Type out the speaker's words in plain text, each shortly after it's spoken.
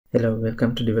Hello,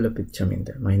 welcome to Develop with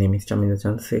Chaminda. My name is Chaminda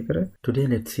Chandrasekhara. Today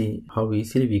let's see how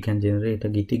easily we can generate a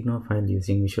gitignore file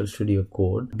using Visual Studio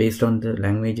Code based on the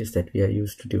languages that we are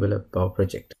used to develop our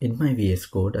project. In my VS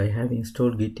Code, I have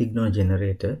installed gitignore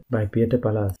generator by Peter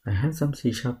Palas. I have some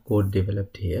C# code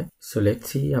developed here. So let's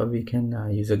see how we can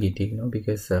use a gitignore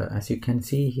because as you can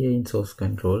see here in source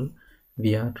control,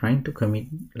 we are trying to commit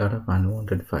a lot of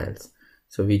unwanted files.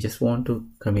 So we just want to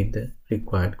commit the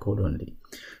required code only.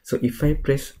 So if I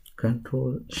press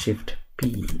Ctrl Shift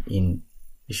P in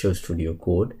Visual Studio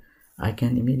Code, I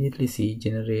can immediately see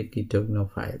generate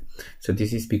gitignore file. So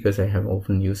this is because I have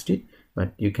often used it,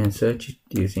 but you can search it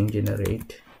using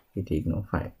generate gitignore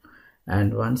file.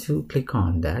 And once you click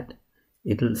on that,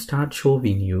 it will start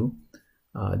showing you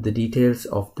the details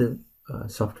of the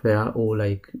software or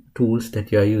like tools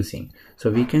that you are using. So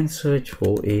we can search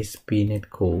for ASP.NET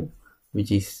Core,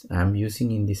 which is I'm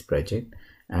using in this project,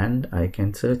 and I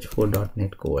can search for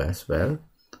 .NET Core as well.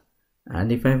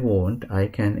 And if I want, I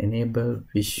can enable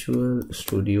Visual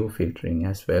Studio filtering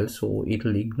as well, so it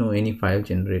will ignore any file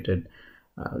generated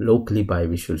locally by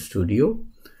Visual Studio.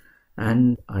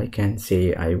 And I can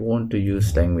say I want to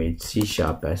use language C#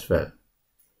 as well.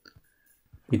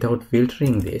 Without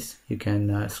filtering this, you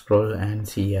can scroll and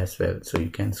see as well. So you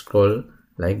can scroll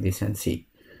like this and see.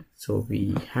 So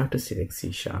we have to select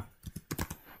C#.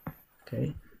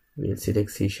 Okay, we'll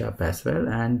select C# as well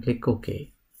and click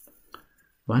OK.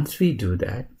 Once we do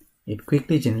that, it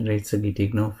quickly generates a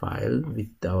gitignore file with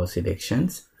our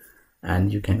selections,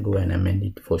 and you can go and amend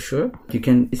it for sure. You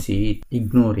can see it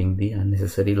ignoring the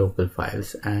unnecessary local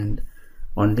files and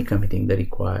only committing the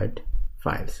required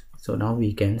files. So now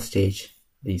we can stage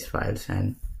these files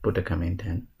and put a comment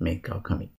and make our commit.